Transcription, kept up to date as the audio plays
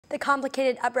The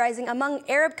complicated uprising among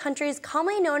Arab countries,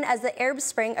 commonly known as the Arab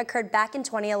Spring, occurred back in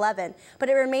 2011, but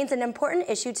it remains an important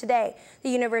issue today. The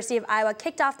University of Iowa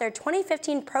kicked off their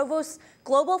 2015 Provost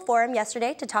Global Forum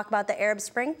yesterday to talk about the Arab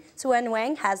Spring. Suen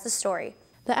Wang has the story.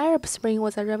 The Arab Spring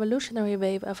was a revolutionary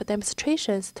wave of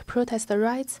demonstrations to protest the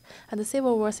rights and the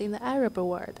civil wars in the Arab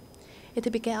world.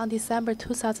 It began on December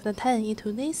 2010 in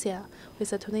Tunisia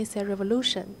with the Tunisian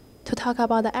Revolution. To talk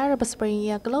about the Arab Spring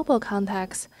in a global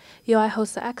context, UI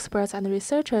hosts experts and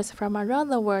researchers from around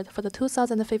the world for the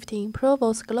 2015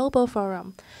 Provost Global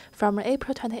Forum from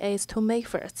April 28th to May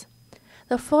 1st.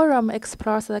 The forum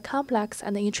explores the complex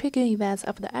and intriguing events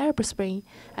of the Arab Spring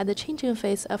and the changing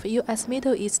face of U.S.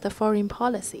 Middle East foreign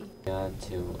policy.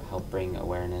 To help bring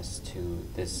awareness to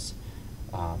this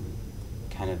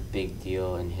kind of big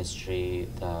deal in history,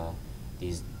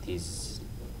 these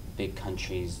big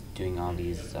countries doing all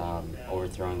these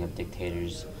overthrowing of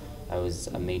dictators, that was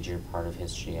a major part of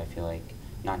history, I feel like,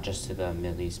 not just to the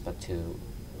Middle East, but to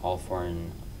all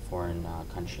foreign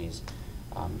countries.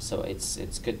 So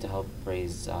it's good to help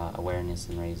raise awareness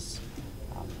and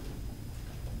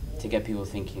to get people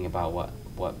thinking about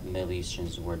what Middle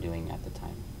Easterns were doing at the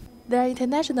time. There are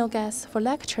international guests for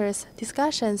lectures,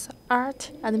 discussions,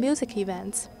 art, and music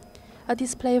events. A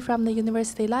display from the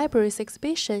University Library's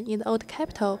exhibition in the Old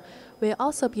Capitol will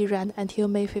also be run until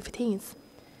May 15th.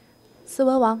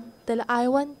 Suen Wang,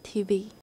 Iowan TV.